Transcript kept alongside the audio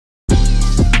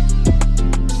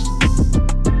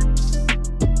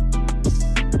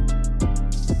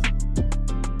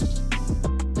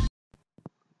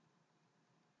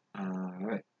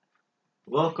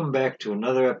Welcome back to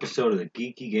another episode of the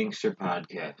Geeky Gangster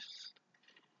Podcast.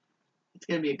 It's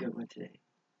gonna be a good one today.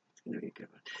 It's gonna be a good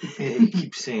You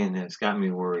keep saying that. It's got me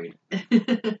worried. one.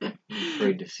 I'm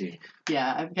afraid to see.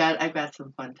 Yeah, I've got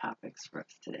some fun topics for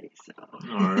us today. So.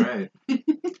 All right.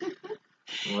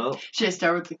 Well, should I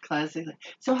start with the classic?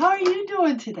 So how are you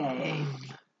doing today?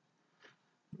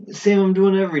 the same I'm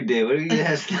doing every day. What are you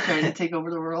asking? Trying to take over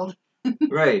the world.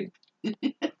 Right.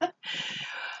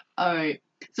 All right.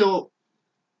 So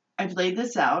I've laid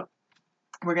this out.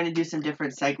 We're going to do some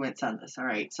different segments on this, all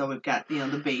right? So we've got,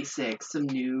 the basics, some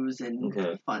news, and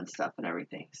fun stuff and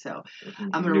everything. So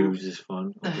I'm going to... News is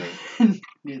fun. Okay.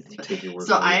 News is fun. Take your word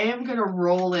So for I it. am going to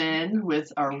roll in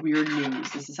with our weird news.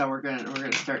 This is how we're going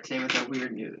to start today with our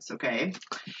weird news, okay?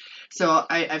 So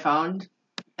I found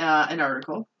an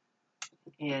article,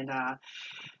 and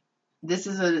this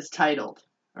is what it's titled,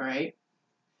 all right?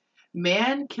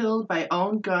 Man killed by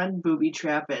own gun booby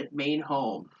trap at Maine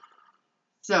home.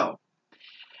 So...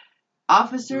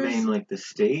 officers... Maine like the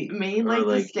state? Maine or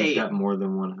like the state. He's got more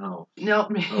than one house?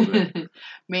 Nope. Okay.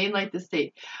 Maine like the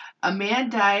state. A man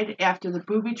died after the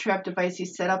booby trap device he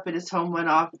set up at his home went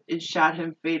off and shot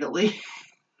him fatally.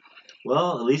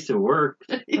 Well, at least it worked.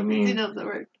 I mean... He knows it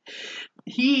worked.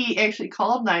 He actually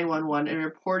called 911 and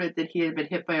reported that he had been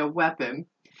hit by a weapon.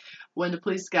 When the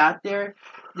police got there,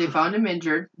 they found him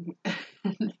injured.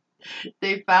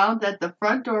 They found that the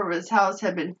front door of his house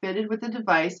had been fitted with a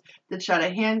device that shot a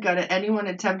handgun at anyone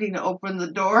attempting to open the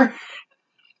door.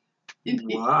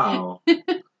 Wow.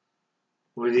 Did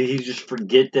he just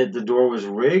forget that the door was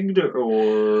rigged,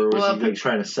 or was he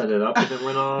trying to set it up and it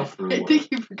went off? Or I what? think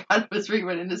he forgot it was rigged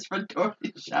when in his front door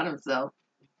he shot himself.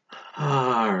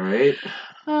 All right.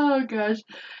 Oh gosh.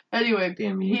 Anyway,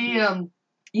 Damn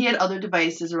he had other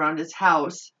devices around his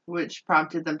house, which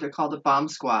prompted them to call the bomb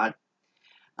squad.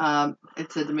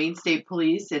 It said the Maine State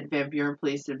Police and Van Buren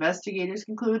Police investigators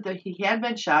conclude that he had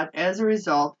been shot as a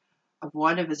result of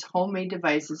one of his homemade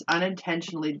devices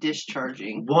unintentionally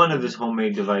discharging. One of his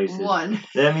homemade devices. One.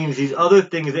 That means these other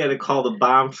things they had to call the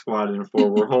bomb squad in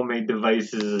for were homemade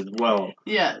devices as well.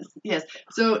 Yes.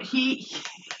 So he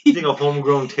He's like a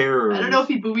homegrown terrorist. I don't know if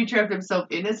he booby trapped himself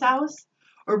in his house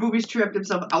or booby trapped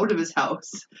himself out of his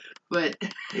house, but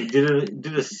he did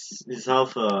his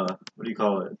house. What do you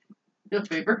call it? A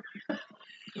favor.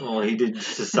 Well, he did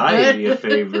society a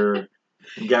favor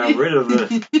and got rid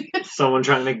of someone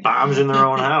trying to make bombs in their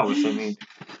own house. I mean,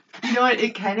 you know what?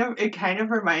 It kind of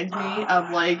reminds me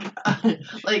of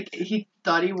like he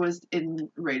thought he was in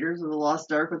Raiders of the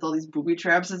Lost Ark with all these booby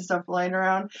traps and stuff lying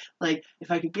around. Like,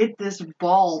 if I could get this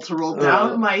ball to roll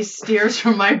down my stairs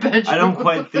from my bedroom. I don't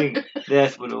quite think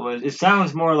that's what it was. It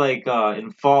sounds more like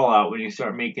in Fallout when you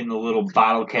start making the little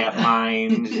bottle cap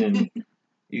mines and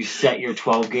you set your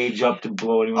 12 gauge up to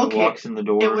blow anyone who walks in the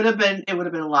door. It would have been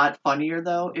a lot funnier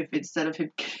though if instead of him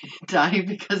dying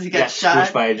because he got shot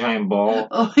squished by a giant ball.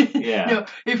 Yeah. No,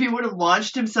 if he would have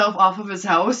launched himself off of his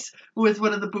house with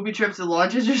one of the booby traps that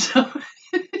launches yourself.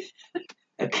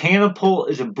 A catapult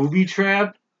is a booby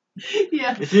trap?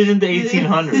 Yeah. This isn't the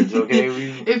 1800s, okay?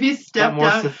 If he stepped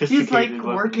out, he's like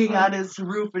working on his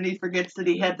roof and he forgets that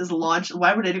he had this launch.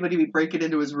 Why would anybody be breaking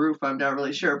into his roof? I'm not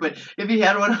really sure. But if he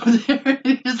had one over there,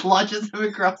 he just launches him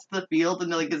across the field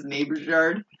into like his neighbor's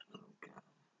yard.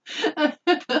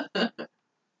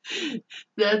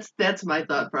 That's my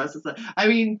thought process. I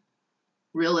mean,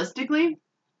 realistically,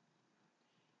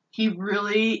 he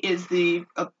really is the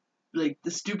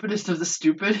stupidest of the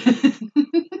stupid.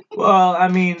 Well, I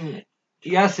mean,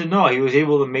 yes and no. He was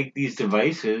able to make these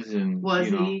devices, and Was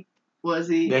he?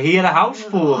 He had a house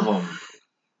full of them.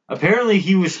 Apparently,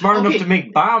 he was smart enough to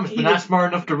make bombs, but not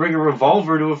smart enough to rig a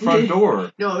revolver to a front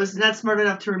door. No, it was not smart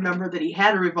enough to remember that he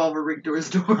had a revolver rigged to his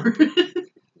door.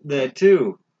 That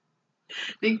too.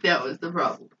 I think that was the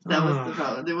problem. That was the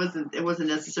problem. It wasn't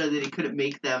necessarily that he couldn't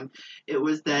make them. It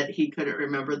was that he couldn't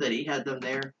remember that he had them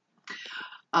there.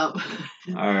 All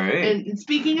right. And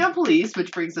speaking of police,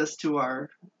 which brings us to our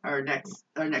next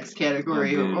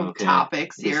category of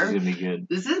topics here. This is gonna be good.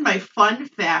 This is my fun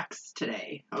facts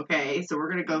today. Okay, so we're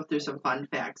gonna go through some fun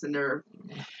facts, and they're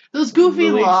those goofy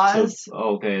laws.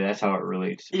 Okay, that's how it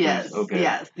relates. Yes. Okay.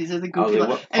 Yes, these are the goofy laws.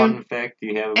 What fun fact do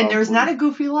you have? And there's not a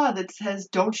goofy law that says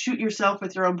don't shoot yourself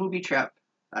with your own booby trap.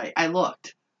 I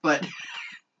looked, but.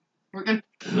 We're gonna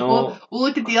we'll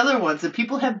look at the other ones that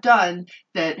people have done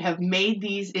that have made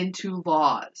these into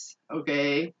laws.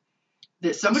 Okay,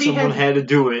 that someone had to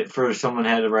do it first. Someone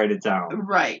had to write it down.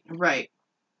 Right.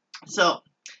 So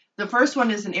the first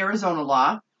one is an Arizona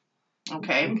law.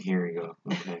 Okay. Here we go.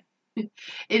 Okay.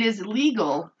 It is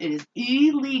illegal.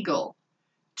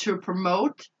 To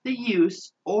promote the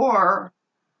use or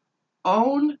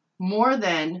own more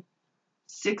than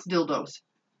 6 dildos?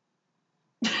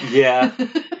 Yeah.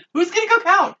 Who's gonna go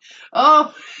count?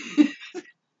 Oh,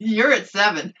 you're at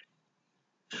 7.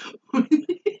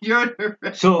 You're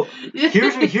So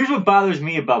here's what bothers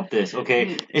me about this,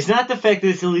 okay? It's not the fact that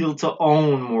it's illegal to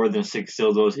own more than 6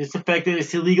 dildos. It's the fact that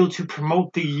it's illegal to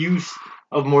promote the use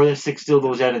of more than 6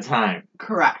 dildos at a time.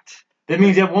 Correct. That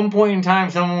means at one point in time,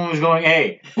 someone was going,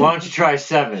 hey, why don't you try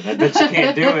 7? I bet you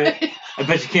can't do it. I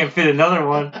bet you can't fit another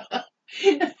one.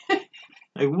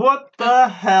 Like, what the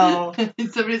hell?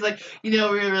 Somebody's like, we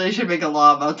really should make a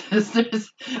law about this.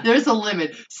 There's a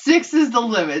limit. 6 is the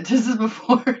limit. This is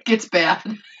before it gets bad.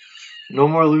 No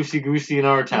more loosey-goosey in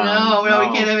our town. No,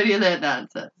 we can't have any of that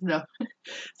nonsense. No.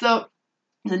 So,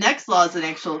 the next law is an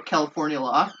actual California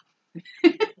law.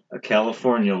 A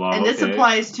California law, and this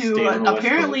applies to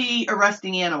apparently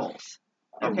arresting animals.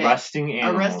 Okay? Arresting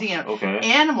animals. Okay.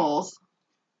 Animals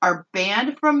are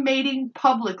banned from mating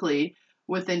publicly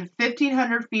within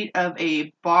 1,500 feet of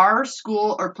a bar,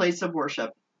 school, or place of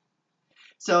worship.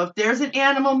 So if there's an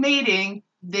animal mating,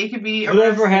 they could be arrested.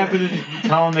 Whatever happened to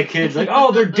telling the kids, like,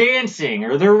 oh, they're dancing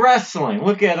or they're wrestling.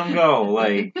 Look at them go.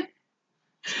 Like,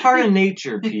 it's part of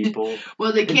nature, people.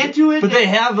 Well, they can't do it. But they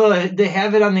have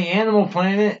it on the Animal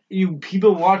Planet.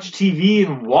 People watch TV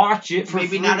and watch it for maybe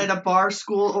free. Not at a bar,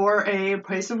 school, or a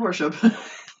place of worship.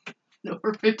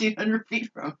 We're 1,500 feet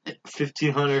from it.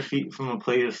 1,500 feet from a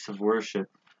place of worship.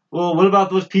 Well, what about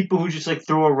those people who just like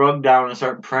throw a rug down and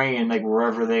start praying like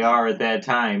wherever they are at that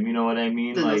time? You know what I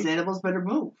mean? Then like, those animals better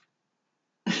move.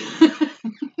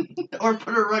 Or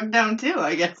put a rug down too,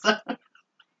 I guess.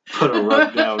 Put a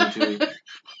rug down too.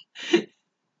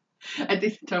 I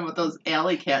think you're talking about those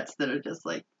alley cats that are just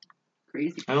like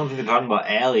crazy. I don't think they're talking about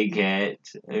alley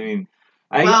cats. I mean,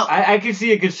 I could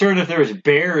see a concern if there was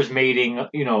bears mating,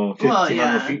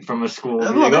 1,500 feet from a school.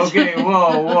 Like, okay,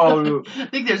 whoa. I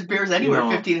think there's bears anywhere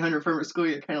 1,500 from a school.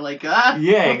 You're kind of like,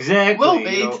 yeah, exactly. We'll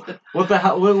wait. What the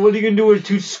hell? What are you gonna do with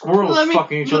 2 squirrels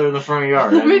fucking each other in the front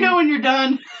yard? Let me know when you're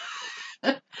done.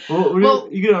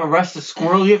 You gonna arrest a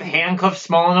squirrel? You have handcuffs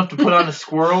small enough to put on a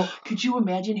squirrel? Could you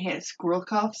imagine squirrel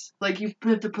cuffs? Like you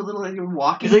have to put little you're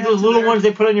walking. It's like those little ones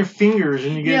they put on your fingers,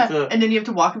 and you get and then you have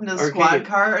to walk them to the squad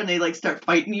car, and they like start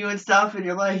fighting you and stuff, and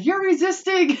you're like, you're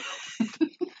resisting.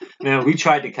 Man, we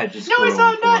tried to catch a squirrel.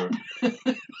 No, it's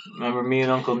not. Remember, me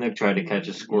and Uncle Nick tried to catch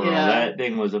a squirrel. Yeah. That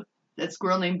thing was that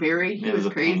squirrel named Barry. He was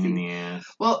crazy. Pain in the ass.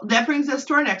 Well, that brings us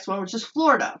to our next one, which is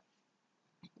Florida.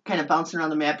 Kind of bouncing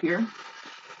around the map here.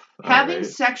 Having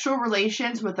sexual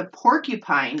relations with a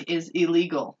porcupine is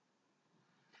illegal.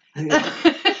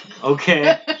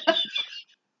 Okay.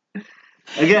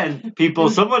 Again,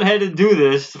 people, someone had to do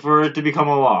this for it to become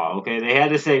a law, okay? They had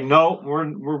to say, no,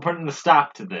 we're putting a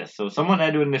stop to this. So someone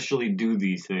had to initially do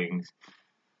these things.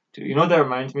 You know what that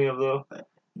reminds me of, though?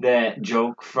 That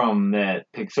joke from that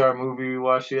Pixar movie we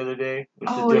watched the other day?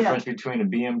 What's the difference between a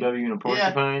BMW and a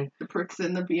porcupine? Yeah, the pricks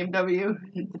in the BMW.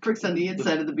 The pricks on the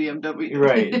inside of the BMW.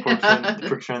 Right, the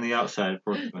pricks on the outside of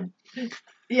porcupine.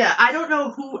 Yeah, I don't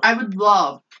know who. I would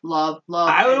love.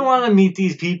 I would want to meet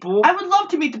these people. I would love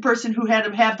to meet the person who had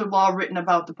to have the law written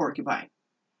about the porcupine.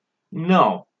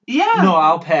 No. Yeah. No,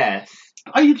 I'll pass.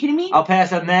 Are you kidding me? I'll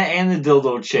pass on that and the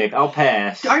dildo chick. I'll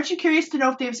pass. Aren't you curious to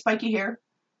know if they have spiky hair?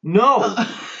 No.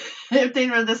 If they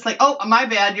were this like, oh, my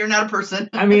bad, you're not a person.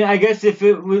 I mean, I guess if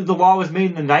the law was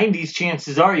made in the 90s,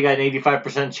 chances are you got an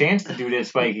 85% chance to do that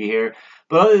spiky hair.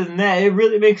 But other than that, it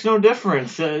really makes no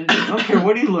difference. I don't care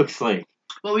what he looks like.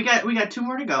 Well, we got 2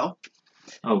 more to go.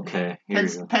 Okay.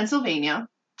 Pennsylvania.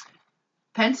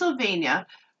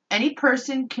 Any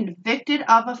person convicted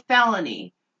of a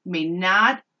felony may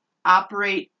not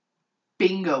operate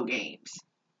bingo games.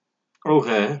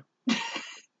 Okay.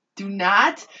 Do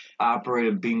not operate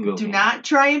a bingo game. Do not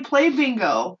try and play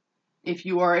bingo if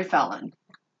you are a felon.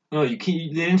 No, you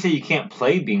can't. They didn't say you can't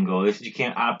play bingo. They said you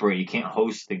can't operate. You can't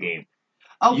host the game.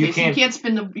 Okay, so you can't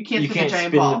spin the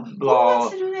giant ball. The ball. Who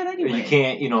wants to do that anyway? You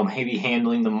can't, maybe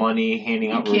handling the money,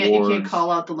 handing out rewards. You can't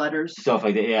call out the letters. Stuff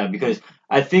like that, yeah. Because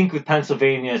I think with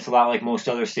Pennsylvania, it's a lot like most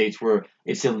other states where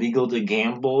it's illegal to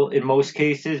gamble in most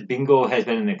cases. Bingo has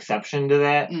been an exception to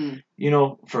that.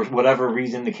 For whatever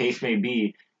reason the case may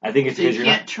be. I think it's because you're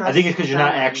not. I think it's because you're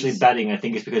not actually betting. I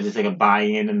think it's because it's like a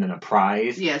buy-in and then a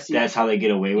prize. Yes, that's how they get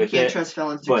away with it. You can't trust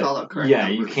felons to call out correct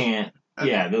numbers. You can't. Okay.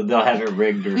 Yeah, they'll have it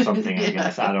rigged or something. I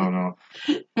guess I don't know.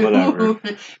 Whatever.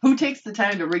 Who takes the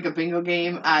time to rig a bingo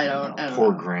game? I don't know.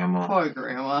 Poor grandma. Poor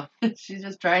grandma. She's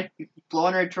just trying to blow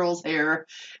on her troll's hair,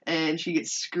 and she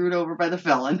gets screwed over by the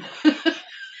felon.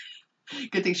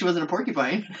 Good thing she wasn't a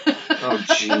porcupine. Oh,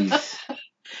 jeez.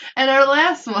 And our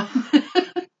last one.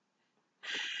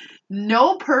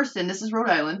 No person, this is Rhode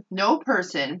Island, no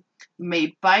person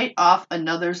may bite off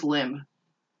another's limb.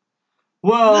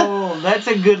 Well, that's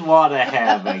a good law to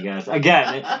have, I guess.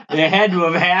 Again, it had to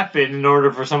have happened in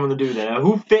order for someone to do that. Now,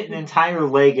 who fit an entire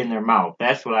leg in their mouth?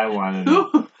 That's what I want to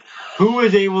know. Who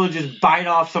was able to just bite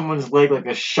off someone's leg like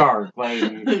a shark? Like,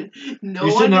 No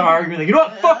you're sitting there arguing, like, you know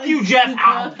what? Fuck you, Jeff.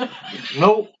 Ow.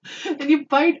 Nope. And you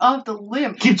bite off the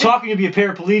limb. Keep talking to be a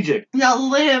paraplegic. Now,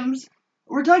 limbs,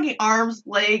 we're talking arms,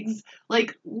 legs,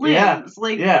 like limbs.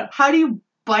 How do you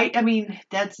bite? I mean,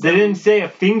 that's... They didn't say a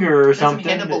finger or something.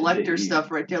 That's some Hannibal Lecter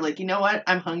stuff right there. Like, you know what?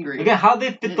 I'm hungry. Again, how'd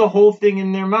they fit the whole thing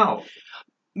in their mouth?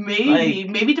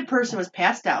 Maybe the person was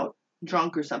passed out,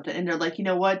 drunk or something, and they're like, you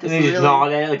know what? This is just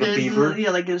gnawed at it like a beaver? Yeah,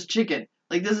 like this chicken.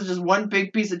 Like, this is just one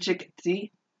big piece of chicken.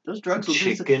 See? Those drugs will do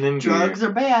chicken and drugs beer.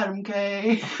 are bad,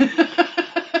 okay?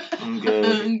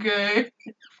 Okay. Okay.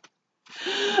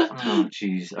 Oh,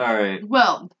 jeez. All right.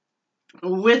 Well,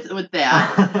 with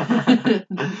that,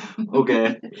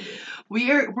 okay,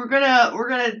 we're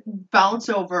gonna bounce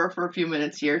over for a few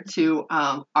minutes here to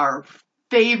our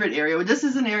favorite area. This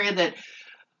is an area that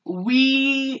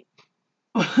we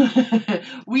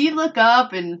look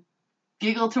up and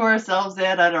giggle to ourselves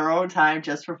at our own time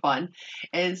just for fun.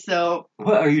 And so,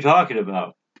 what are you talking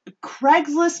about?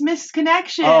 Craigslist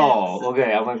misconnections. Oh,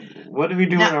 okay. I'm like, what do we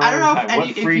do in our own time?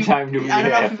 What free time do we have?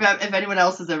 I don't know if anyone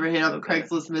else has ever hit up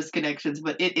Craigslist misconnections,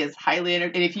 but it is highly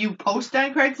entertaining. And if you post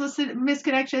on Craigslist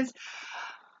misconnections,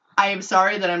 I am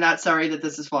sorry that I'm not sorry that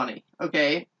this is funny.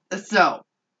 Okay, so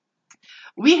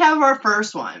we have our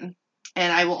first one,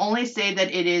 and I will only say that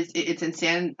it's in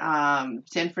San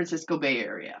Francisco Bay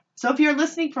Area. So if you're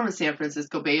listening from the San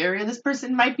Francisco Bay Area, this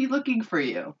person might be looking for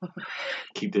you.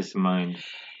 Keep this in mind.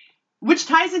 Which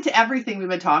ties into everything we've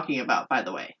been talking about, by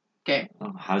the way. Okay.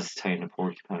 Oh, how's it tie into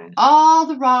porcupine? All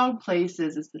the wrong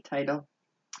places is the title.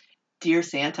 Dear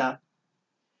Santa,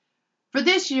 for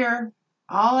this year,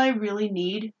 all I really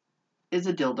need is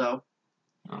a dildo.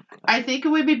 Okay. I think it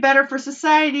would be better for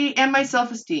society and my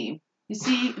self-esteem. You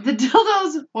see, the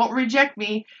dildos won't reject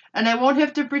me, and I won't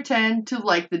have to pretend to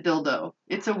like the dildo.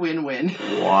 It's a win-win.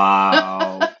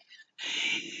 Wow.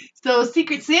 So,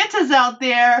 Secret Santas out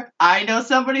there, I know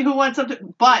somebody who wants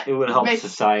something, but... It would help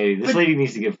society. This lady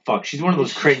needs to get fucked. She's one of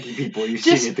those cranky people you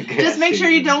see at the gas Just make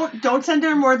station. sure you don't send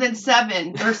her more than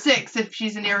 7 or 6 if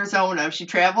she's in Arizona. If she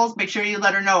travels, make sure you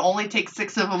let her know. Only take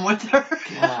 6 of them with her.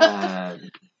 God.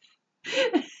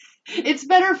 It's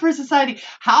better for society.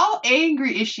 How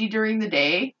angry is she during the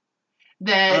day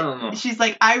that she's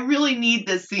like, I really need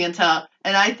this, Santa,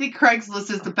 and I think Craigslist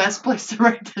is the best place to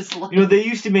write this letter. You know, they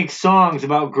used to make songs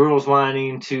about girls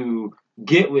wanting to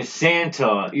get with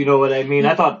Santa. You know what I mean?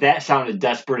 I thought that sounded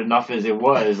desperate enough as it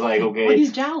was. Like, okay. Well,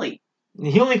 he's jolly.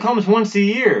 He only comes once a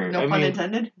year. No pun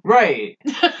intended. Right.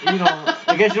 You know,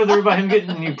 I guess you're worried about him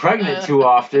getting you pregnant too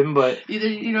often, but... Either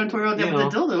you don't worry about that with a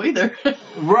dildo either.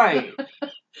 Right.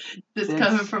 This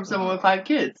coming from someone with 5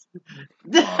 kids.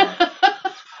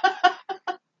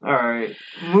 Alright,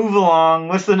 move along.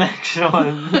 What's the next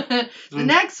one? The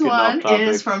next one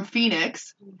is from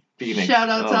Phoenix. Shout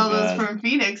out to all those from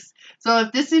Phoenix. So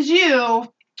if this is you,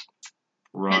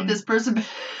 hit this person...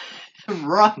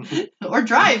 Run or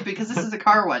drive, because this is a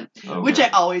car one, which I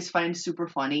always find super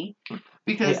funny.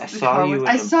 Because I saw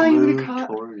you in a car.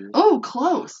 Oh,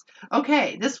 close.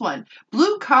 Okay, this one: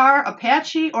 blue car,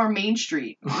 Apache or Main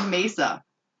Street, Mesa.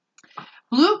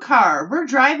 Blue car. We're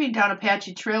driving down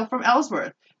Apache Trail from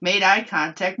Ellsworth. Made eye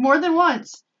contact more than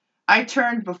once. I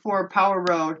turned before Power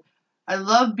Road. I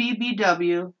love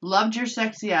BBW. Loved your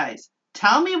sexy eyes.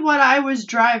 Tell me what I was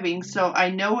driving so I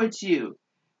know it's you.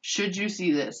 Should you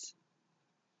see this?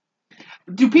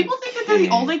 Do people think that they're the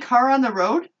only car on the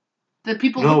road that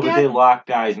people look at? No, but they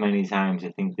locked eyes many times.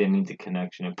 I think that means a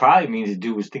connection. It probably means the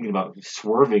dude was thinking about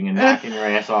swerving and knocking her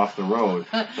ass off the road.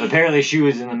 But apparently she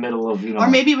was in the middle of, you know... Or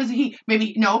maybe it was he.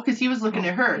 Maybe, no, because he was looking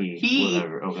at her. He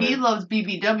okay. loves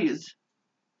BBWs.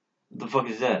 What the fuck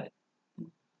is that?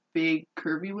 Big,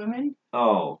 curvy women?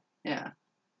 Oh. Yeah.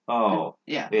 Oh.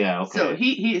 Yeah. Yeah,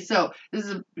 okay. So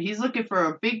he's looking for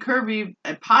a big, curvy,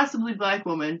 and possibly black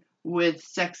woman with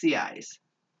sexy eyes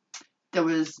that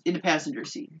was in the passenger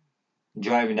seat.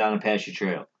 Driving down Apache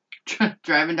Trail.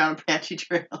 Driving down Apache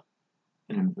Trail.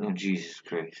 Oh, Jesus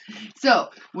Christ. So,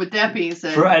 with that being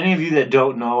said... For any of you that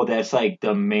don't know, that's like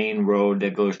the main road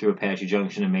that goes through Apache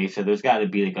Junction and Mesa. There's got to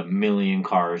be like 1 million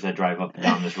cars that drive up and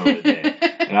down this road a day.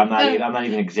 Like, I'm not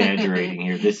even exaggerating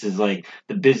here. This is like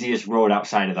the busiest road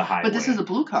outside of the highway. But this is a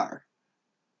blue car.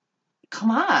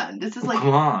 Come on. This is like...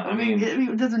 Come on. I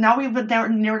mean... now we've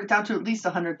narrowed it down to at least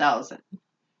 100,000.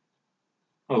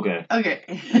 Okay. Okay.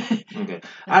 Okay.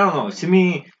 I don't know. To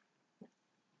me,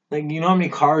 Like, you know how many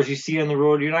cars you see on the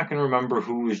road? You're not going to remember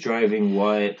who was driving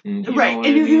what. And you Right. know what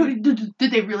And I mean?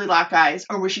 did they really lock eyes,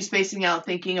 or was she spacing out,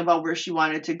 thinking about where she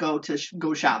wanted to go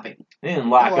go shopping? They didn't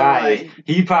lock Or, eyes.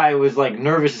 He probably was, like,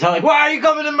 nervous as hell. Like, why are you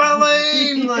coming in my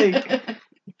lane? Like,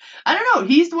 I don't know.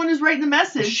 He's the one who's writing the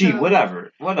message. So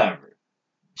whatever.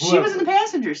 she was in the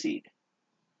passenger seat.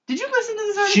 Did you listen to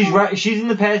this article? She's right. She's in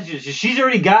the passenger seat. She's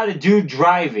already got a dude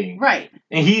driving. Right.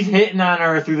 And he's hitting on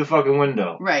her through the fucking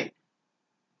window. Right.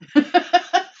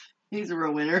 He's a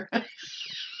real winner.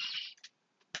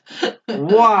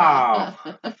 Wow.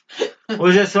 What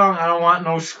was that song? I don't want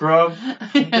no scrub.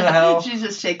 What the hell? She's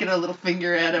just shaking her little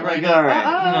finger at him right Like, all right.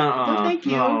 now. No, thank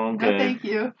you. No, okay. No, thank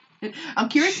you. I'm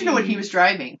curious to know what he was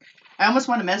driving. I almost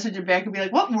want to message him back and be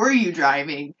like, "What were you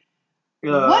driving?"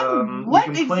 What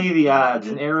we can play the odds.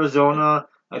 In Arizona,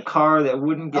 a car that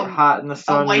wouldn't get hot in the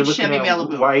sun. A white You're looking Chevy at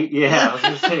Malibu. White, yeah, I was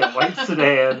gonna say a white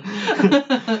sedan.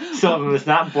 Something that's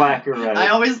not black or red. I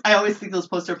always think those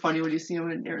posts are funny when you see them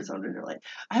in Arizona and they're like,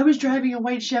 "I was driving a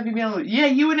white Chevy Malibu." Yeah,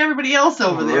 you and everybody else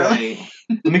over there. Right.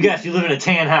 Let me guess, you live in a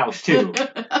tan house too.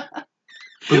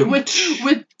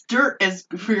 with dirt as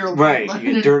for your right.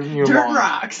 You get dirt in your dirt lawn.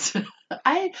 rocks.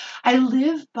 I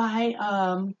live by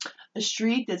a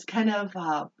street that's kind of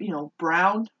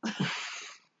brown.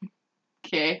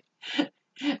 Okay.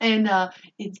 And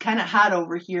it's kind of hot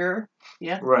over here.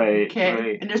 Yeah. Right. Okay.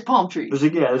 Right. And there's palm trees.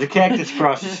 There's a cactus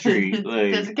across the street.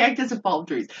 Like, there's a cactus and palm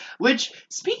trees. Which,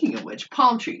 speaking of which,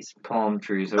 palm trees. Palm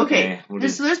trees. Okay.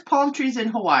 There's palm trees in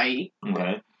Hawaii.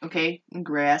 Okay. Okay, and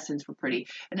grass, and it's pretty.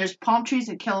 And there's palm trees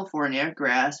in California,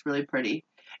 grass, really pretty.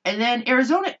 And then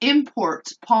Arizona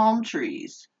imports palm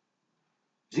trees.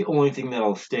 It's the only thing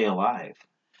that'll stay alive.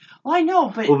 Well, I know,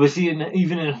 but... Well, but see,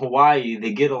 even in Hawaii,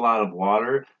 they get a lot of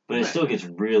water, but it still gets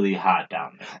really hot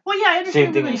down there. Well, yeah, I understand.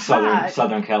 Same thing really in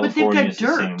Southern But California. they've got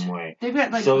dirt. The same way. They've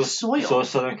got, like, soil. So is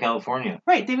Southern California.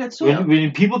 Right, they've got soil.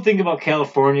 When people think about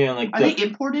California, and like... Are they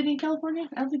imported in California?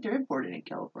 I don't think they're imported in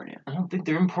California. I don't think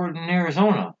they're imported in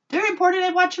Arizona. They're imported.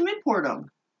 I watch them import them.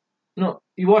 No,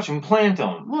 you watch them plant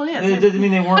them. Well, yeah. It doesn't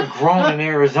mean they weren't grown in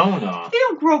Arizona. They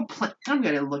don't grow plant. I'm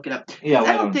gonna look it up. Yeah,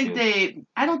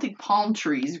 I don't think palm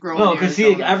trees grow. No, because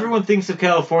see, like, everyone thinks of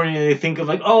California and they think of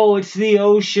like, oh, it's the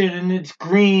ocean and it's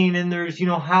green and there's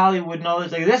Hollywood and all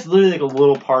this. Like that's literally like a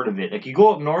little part of it. Like you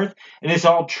go up north and it's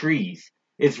all trees.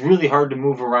 It's really hard to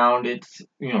move around. It's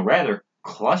rather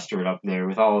clustered up there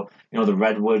with all the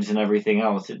redwoods and everything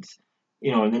else. It's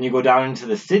and then you go down into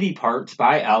the city parts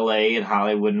by LA and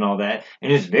Hollywood and all that,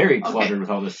 and it's very cluttered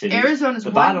with all the cities. The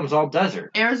bottom's all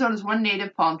desert. Arizona's one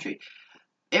native palm tree.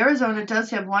 Arizona does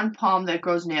have one palm that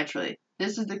grows naturally.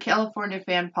 This is the California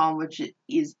fan palm, which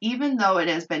is, even though it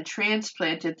has been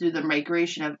transplanted through the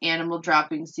migration of animal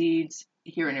dropping seeds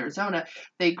here in Arizona,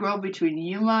 they grow between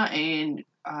Yuma and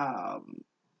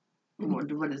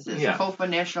what is this? Yeah. Kofa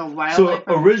National Wildlife.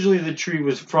 So originally the tree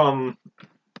was from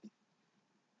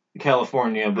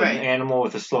California, but an animal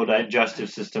with a slow digestive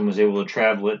system was able to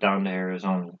travel it down to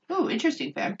Arizona. Oh,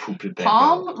 interesting fact. Poop it back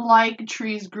Palm-like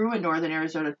trees grew in northern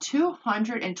Arizona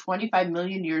 225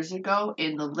 million years ago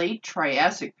in the late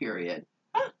Triassic period.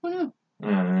 Who knew?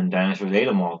 And then dinosaurs ate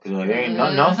them all because there ain't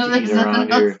nothing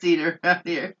else to eat around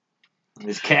here.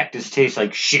 This cactus tastes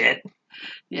like shit.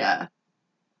 Yeah.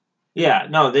 Yeah,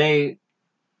 no,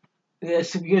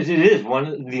 Yes, because it is one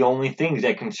of the only things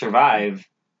that can survive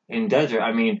in desert.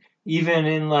 I mean, even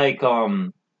in like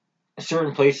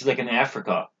certain places like in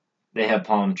Africa, they have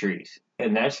palm trees,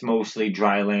 and that's mostly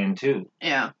dry land too.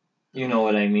 Yeah. You know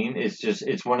what I mean?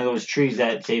 It's one of those trees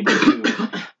that's able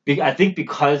to. I think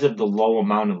because of the low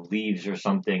amount of leaves or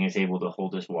something, it's able to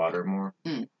hold its water more,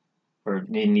 or it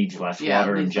needs less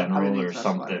water in general or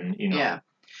something. Yeah.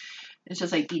 It's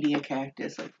just like eating a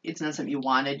cactus. Like it's not something you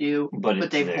want to do, but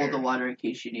they hold the water in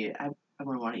case you need it. I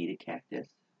wouldn't want to eat a cactus.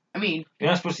 I mean, you're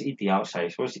not supposed to eat the outside. You're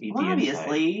supposed to eat the inside.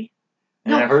 Obviously.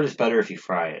 And I heard it's better if you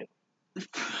fry it.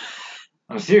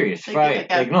 I'm serious. Fry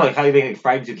it. Like how you make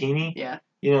fried zucchini? Yeah.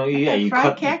 You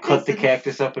cut the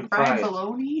cactus up and fry it.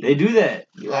 Bologna? They do that.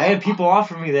 I had people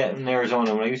offer me that in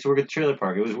Arizona when I used to work at the trailer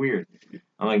park. It was weird.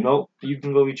 I'm like, nope, you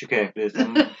can go eat your cactus.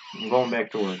 I'm going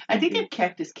back to work. I think they have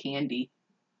cactus candy.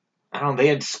 I don't know. They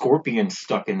had scorpions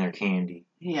stuck in their candy.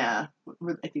 Yeah.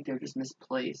 I think they're just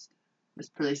misplaced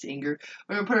anger.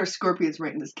 We're going to put our scorpions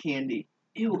right in this candy.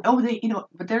 Ew. Oh,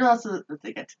 but they're also,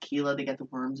 they got tequila. They got the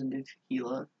worms in the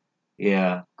tequila.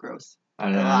 Yeah. Gross. I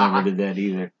never did that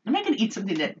either. I'm not going to eat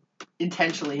something that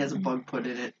intentionally has a bug put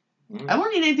in it. I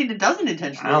won't eat anything that doesn't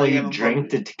intentionally have a bug. You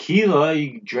drank the tequila.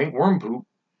 You drank worm poop.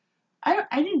 I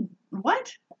didn't.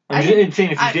 What? I'm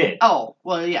saying if you did. Oh,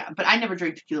 well, yeah. But I never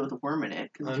drank tequila with a worm in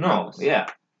it. No, yeah.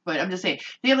 But I'm just saying,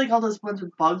 they have like all those ones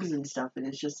with bugs and stuff, and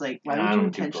it's just like, why I would you don't do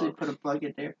intentionally bugs. put a bug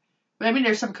in there? But I mean,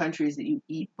 there's some countries that you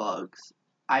eat bugs.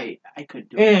 I could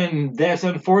do it. And that's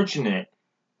unfortunate.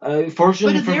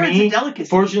 Fortunately But for there it's a me,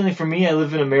 delicacy. I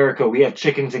live in America. We have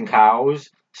chickens and cows,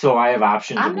 so I have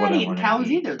options I'm of what not I eating want to cows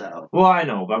eat. either, though. Well, I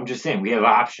know, but I'm just saying we have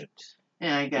options.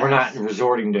 Yeah, I guess. We're not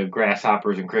resorting to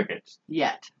grasshoppers and crickets.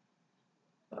 Yet.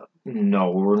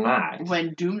 No, we're not.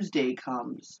 When doomsday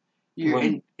comes, you're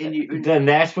When- and you. Then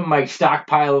that's when my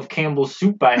stockpile of Campbell's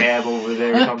soup I have over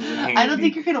there comes in handy. I don't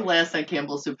think you're gonna last on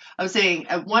Campbell's soup. I'm saying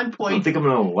at one I don't point. think I'm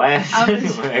gonna last I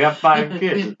was- anyway. I got 5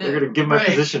 kids. They're gonna give my Right.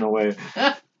 position away.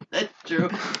 That's true.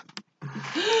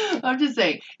 I'm just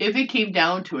saying, if it came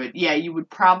down to it, yeah, you would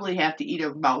probably have to eat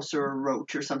a mouse or a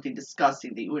roach or something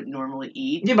disgusting that you wouldn't normally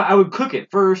eat. Yeah, but I would cook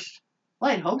it first. Well,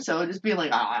 I'd hope so. Just being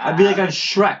like, I'd be like on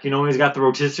Shrek, you know, when he's got the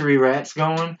rotisserie rats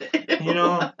going. You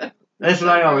know? That's what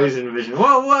I always envision.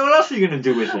 Well, what else are you gonna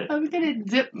do with it? I'm gonna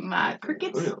dip my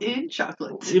crickets in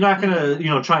chocolate. You're not gonna, you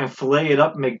know, try and fillet it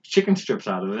up and make chicken strips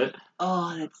out of it.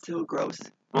 Oh, that's so gross.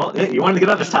 Well, hey, you wanted to get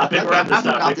on this topic. Okay, We're on this I'm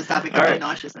off topic. this topic. All I'm right.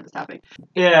 nauseous on this topic.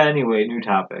 Yeah. Anyway, new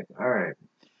topic. All right.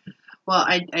 Well,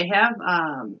 I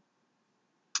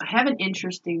have an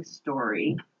interesting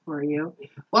story for you.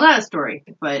 Well, not a story,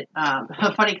 but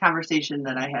a funny conversation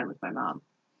that I had with my mom.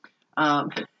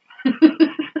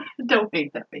 Don't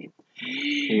make that face.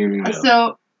 Here we go.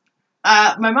 So,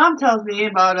 my mom tells me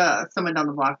about someone down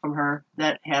the block from her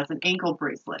that has an ankle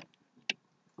bracelet.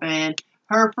 And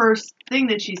her first thing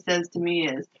that she says to me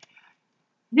is,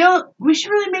 you know, we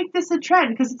should really make this a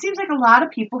trend because it seems like a lot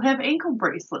of people have ankle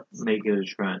bracelets. Make it a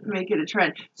trend. Make it a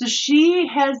trend. So she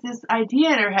has this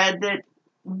idea in her head that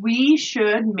we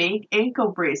should make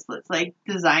ankle bracelets, like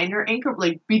designer ankle,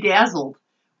 like bedazzled.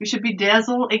 We should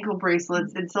bedazzle ankle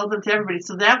bracelets and sell them to everybody.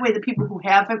 So that way the people who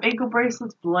have ankle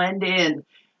bracelets blend in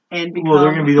and become... Well,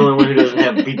 they're going to be the only one who doesn't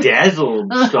have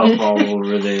bedazzled stuff all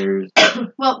over theirs.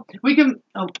 Well, we can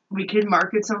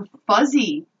market some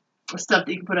fuzzy stuff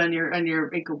that you can put on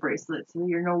your ankle bracelets. So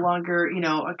you're no longer, you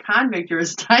know, a convict. You're a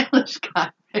stylish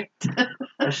convict.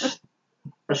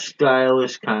 A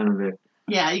stylish convict.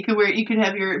 Yeah, you can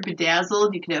have your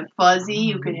bedazzled. You can have fuzzy.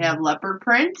 You can have leopard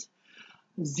print,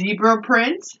 zebra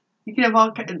print. You can have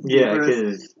all kinds of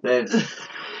zebras. Yeah, because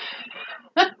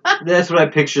that's what I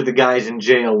picture the guys in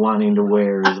jail wanting to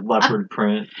wear is leopard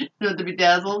print. You know, the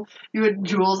bedazzled. You had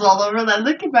jewels all over that.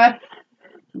 Look at my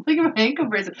ankle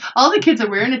bracelet. All the kids are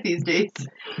wearing it these days.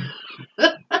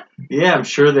 Yeah, I'm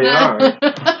sure they are.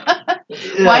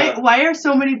 Yeah. Why do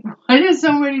so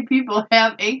many people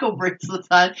have ankle bracelets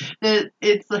on that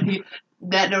it's like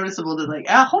that noticeable that like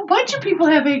a whole bunch of people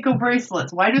have ankle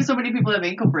bracelets? Why do so many people have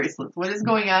ankle bracelets? What is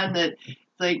going on that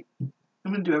it's like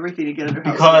I'm gonna do everything to get under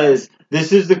house Because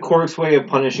this is the court's way of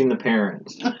punishing the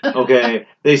parents. Okay?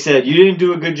 They said, you didn't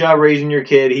do a good job raising your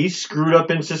kid. He screwed up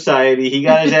in society. He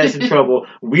got his ass in trouble.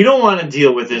 We don't want to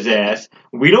deal with his ass.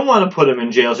 We don't want to put him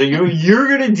in jail. So you're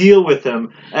going to deal with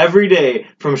him every day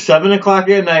from 7 o'clock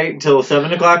at night until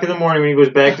 7 o'clock in the morning when he goes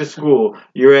back to school.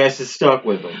 Your ass is stuck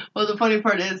with him. Well, the funny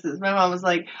part is my mom was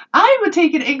like, I would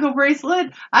take an ankle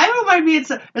bracelet. I don't mind being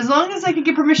as long as I could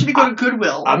get permission to go to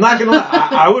Goodwill. I'm not going to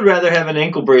I would rather have an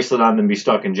ankle bracelet on than be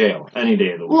stuck in jail any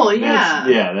day of the week. Well,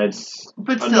 yeah. That's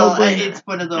But a still, no-brainer. it's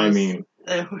one of those. I mean,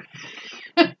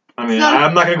 not-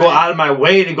 I'm not going to go out of my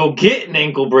way to go get an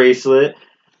ankle bracelet.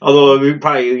 Although it would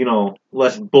probably, you know,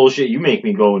 less bullshit you make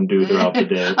me go and do throughout the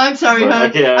day. I'm sorry,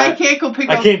 But hon. I can't go pick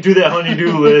up. I can't do that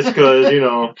honey-do list because, you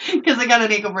know. Because I got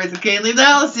an ankle bracelet. Can't leave the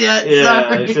house yet. Yeah,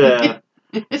 Sorry.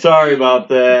 sorry about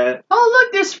that. Oh,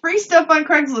 look, there's free stuff on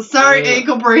Craigslist. Sorry,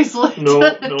 ankle bracelet. No,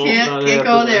 can't not go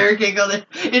happening. there. Can't go there.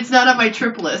 It's not on my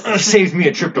trip list. It saves me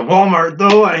a trip to Walmart,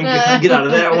 though. I can get out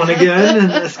of that one again, and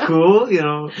that's cool, you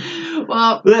know.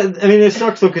 Well, But, I mean, it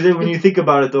sucks, though, because when you think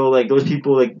about it, though, like, those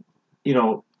people, like, you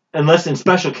know, unless in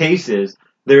special cases,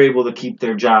 they're able to keep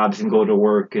their jobs and go to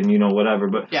work and, you know, whatever.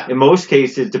 But yeah. in most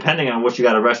cases, depending on what you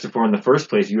got arrested for in the first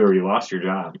place, you already lost your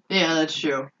job. Yeah, that's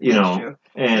true. You that's know, true.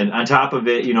 And on top of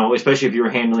it, you know, especially if you were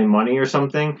handling money or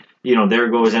something, you know, there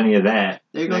goes any of that.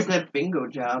 There goes that bingo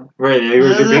job. Right, there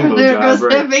goes your bingo there job. goes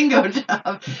Right. that bingo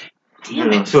job.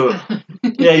 Damn it. So,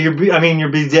 yeah, you're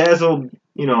bedazzled,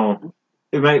 you know,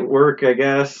 it might work, I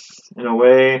guess, in a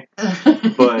way,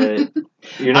 but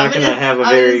you're not going to have a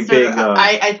very big,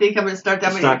 I think I'm going to start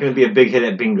that. It's not going to be a big hit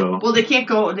at bingo. Well, they have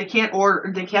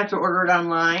to order it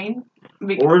online.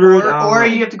 Order it online. Or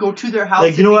you have to go to their house.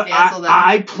 Like, you know what? Them.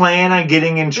 I plan on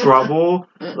getting in trouble.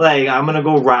 Like, I'm going to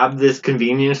go rob this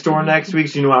convenience store next week.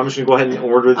 So, you know what? I'm just going to go ahead and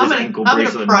order this ankle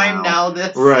bracelet now. I'm going to prime now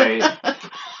this. Right.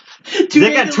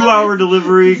 They got 2-hour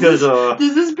delivery because,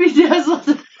 Does this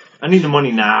bedazzled I need the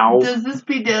money now. Does this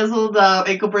bedazzled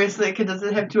ankle bracelet, does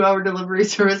it have 2-hour delivery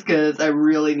service? Because I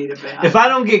really need it back. If I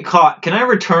don't get caught, can I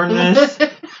return this?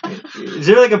 Is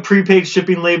there like a prepaid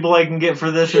shipping label I can get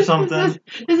for this or something? Is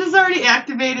this already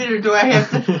activated, or do I have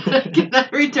to? Can I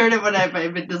return it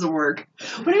if it doesn't work?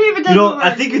 What do you mean if it doesn't work?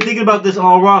 I think you're thinking about this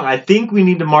all wrong. I think we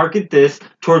need to market this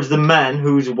towards the men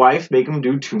whose wives make them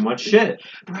do too much shit.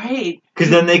 Right.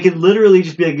 Because then they could literally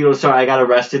just be like, sorry, I got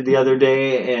arrested the other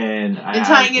day, and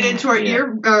tying it into our ear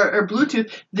or Bluetooth,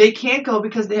 they can't go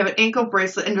because they have an ankle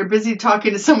bracelet and they're busy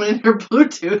talking to someone in their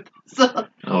Bluetooth. So.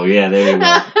 Oh yeah, there you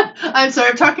go. I'm sorry,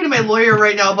 I'm talking to my lawyer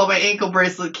right now about my ankle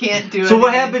bracelet. Can't do it. So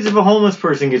what happens if a homeless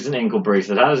person gets an ankle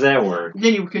bracelet? How does that work?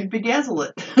 Then you can bedazzle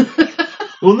it.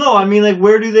 Well, no, I mean, like,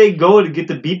 where do they go to get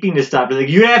the beeping to stop? They're like,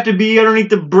 you have to be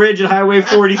underneath the bridge at Highway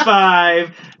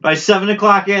 45 by 7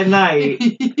 o'clock at night.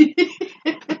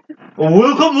 Well,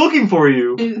 we'll come looking for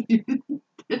you.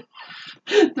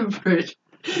 The bridge.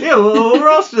 Yeah, well, where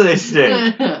else do they stay?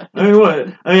 I mean, what?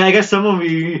 I mean, I guess some of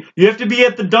you have to be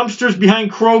at the dumpsters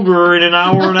behind Kroger in an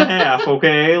hour and a half,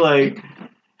 okay? Like,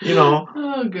 you know.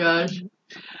 Oh, gosh.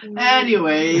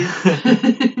 Anyways.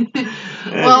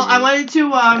 Well, I wanted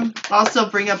to also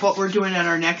bring up what we're doing on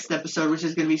our next episode, which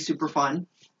is going to be super fun.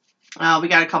 We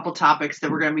got a couple topics that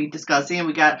we're going to be discussing, and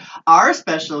we got our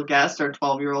special guest, our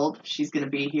 12-year-old. She's going to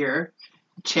be here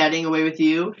chatting away with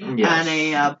you on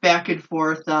a back and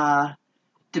forth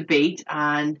debate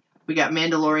on. We got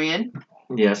Mandalorian.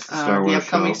 Yes, Star Wars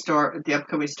the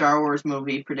upcoming Star Wars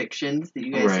movie predictions that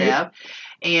you guys have,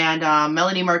 and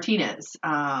Melanie Martinez,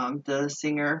 the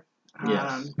singer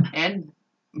and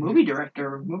movie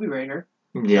director, movie writer.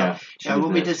 Yeah, so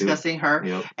we'll be discussing her,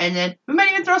 and then we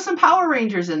might even throw some Power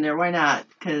Rangers in there. Why not?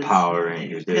 Power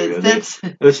Rangers. There you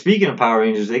go. Speaking of Power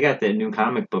Rangers, they got that new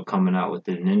comic book coming out with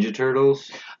the Ninja Turtles.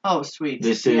 Oh, sweet!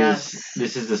 This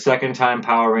is the second time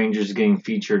Power Rangers is getting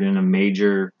featured in a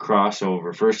major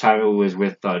crossover. First time it was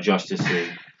with Justice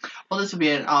League. Well, this would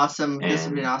be an awesome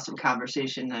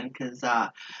conversation then, because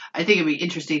I think it'd be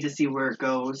interesting to see where it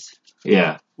goes.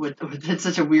 Yeah. It's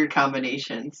such a weird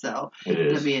combination, so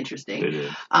it'll be interesting. It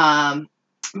is.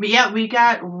 But yeah, we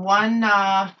got one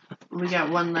last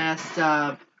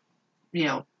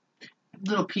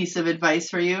little piece of advice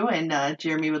for you, and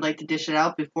Jeremy would like to dish it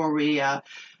out before we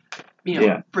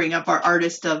bring up our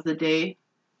artist of the day.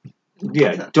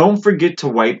 Yeah, don't forget to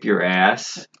wipe your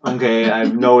ass. Okay,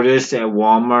 I've noticed at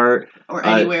Walmart or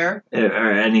anywhere.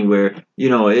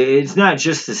 It's not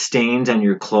just the stains on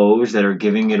your clothes that are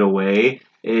giving it away.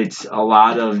 It's a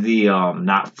lot of the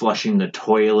not flushing the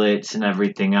toilets and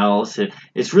everything else.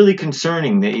 It's really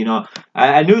concerning that,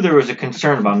 I knew there was a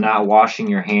concern about not washing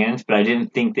your hands, but I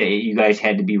didn't think that you guys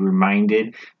had to be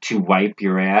reminded to wipe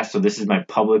your ass. So this is my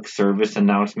public service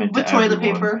announcement to everyone. With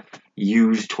toilet paper?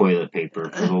 Use toilet paper,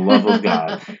 for the love of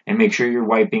God. And make sure you're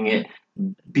wiping it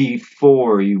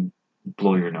before you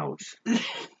blow your nose.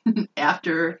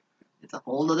 After, it's a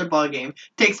whole other ballgame.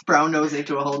 Takes brown nosing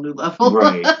to a whole new level.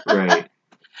 Right.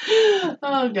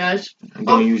 Oh, gosh. I'm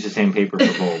going to use the same paper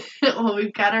for both. Well,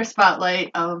 we've got our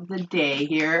spotlight of the day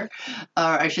here. Or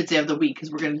I should say of the week, because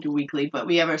we're going to do weekly. But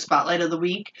we have our spotlight of the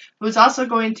week, who's also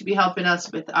going to be helping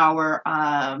us with our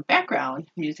background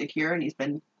music here. And he's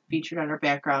been featured on our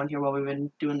background here while we've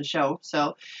been doing the show.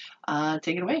 So,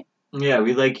 take it away. Yeah,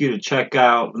 we'd like you to check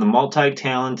out the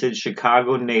multi-talented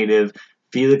Chicago native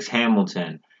Felix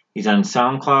Hamilton. He's on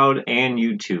SoundCloud and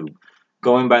YouTube.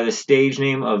 Going by the stage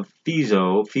name of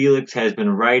Fizo, Felix has been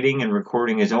writing and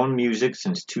recording his own music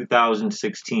since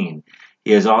 2016.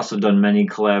 He has also done many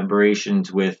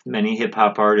collaborations with many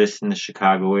hip-hop artists in the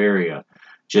Chicago area.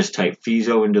 Just type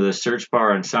Fizo into the search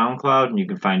bar on SoundCloud and you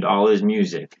can find all his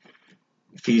music.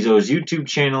 Fizo's YouTube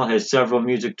channel has several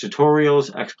music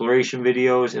tutorials, exploration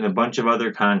videos, and a bunch of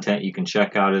other content you can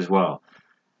check out as well.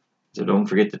 So don't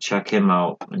forget to check him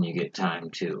out when you get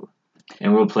time too.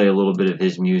 And we'll play a little bit of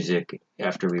his music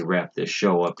after we wrap this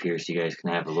show up here so you guys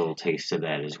can have a little taste of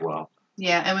that as well.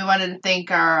 Yeah, and we wanted to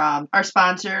thank our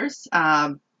sponsors,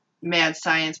 Mad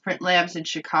Science Print Labs in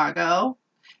Chicago,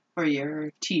 for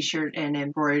your t-shirt and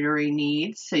embroidery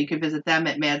needs. So you can visit them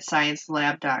at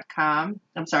madsciencelab.com.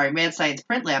 I'm sorry,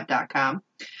 madscienceprintlab.com.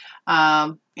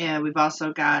 And we've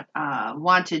also got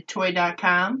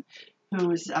wantedtoy.com,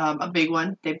 who's a big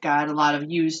one. They've got a lot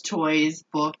of used toys,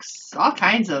 books, all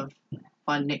kinds of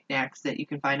fun knickknacks that you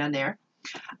can find on there.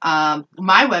 My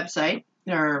website,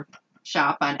 or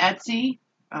shop on Etsy,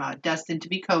 Destined to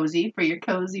be Cozy, for your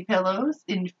cozy pillows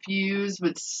infused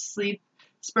with sleep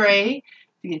spray.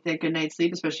 You get that good night's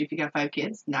sleep, especially if you got 5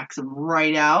 kids. Knocks them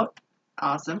right out.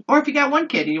 Awesome. Or if you got 1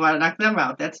 kid and you want to knock them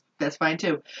out, that's fine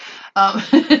too.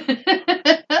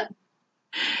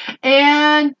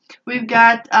 And we've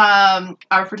got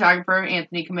our photographer,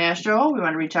 Anthony Camastro. We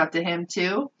want to reach out to him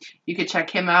too. You can check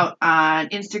him out on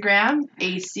Instagram,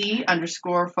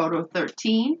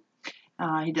 AC_photo13.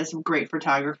 He does some great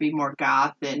photography, more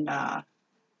goth and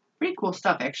pretty cool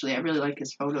stuff, actually. I really like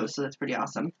his photos, so that's pretty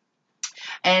awesome.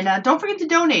 And don't forget to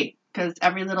donate, because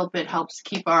every little bit helps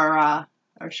keep our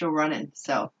show running.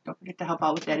 So don't forget to help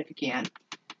out with that if you can.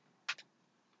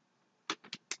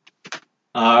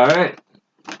 All right.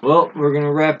 Well, we're going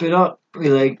to wrap it up. We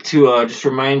like to just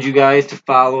remind you guys to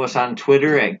follow us on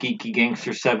Twitter at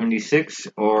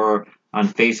GeekyGangster76 or on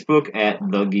Facebook at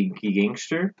The Geeky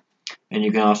Gangster. And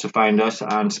you can also find us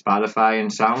on Spotify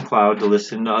and SoundCloud to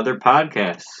listen to other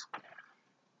podcasts.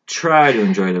 Try to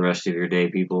enjoy the rest of your day,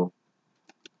 people.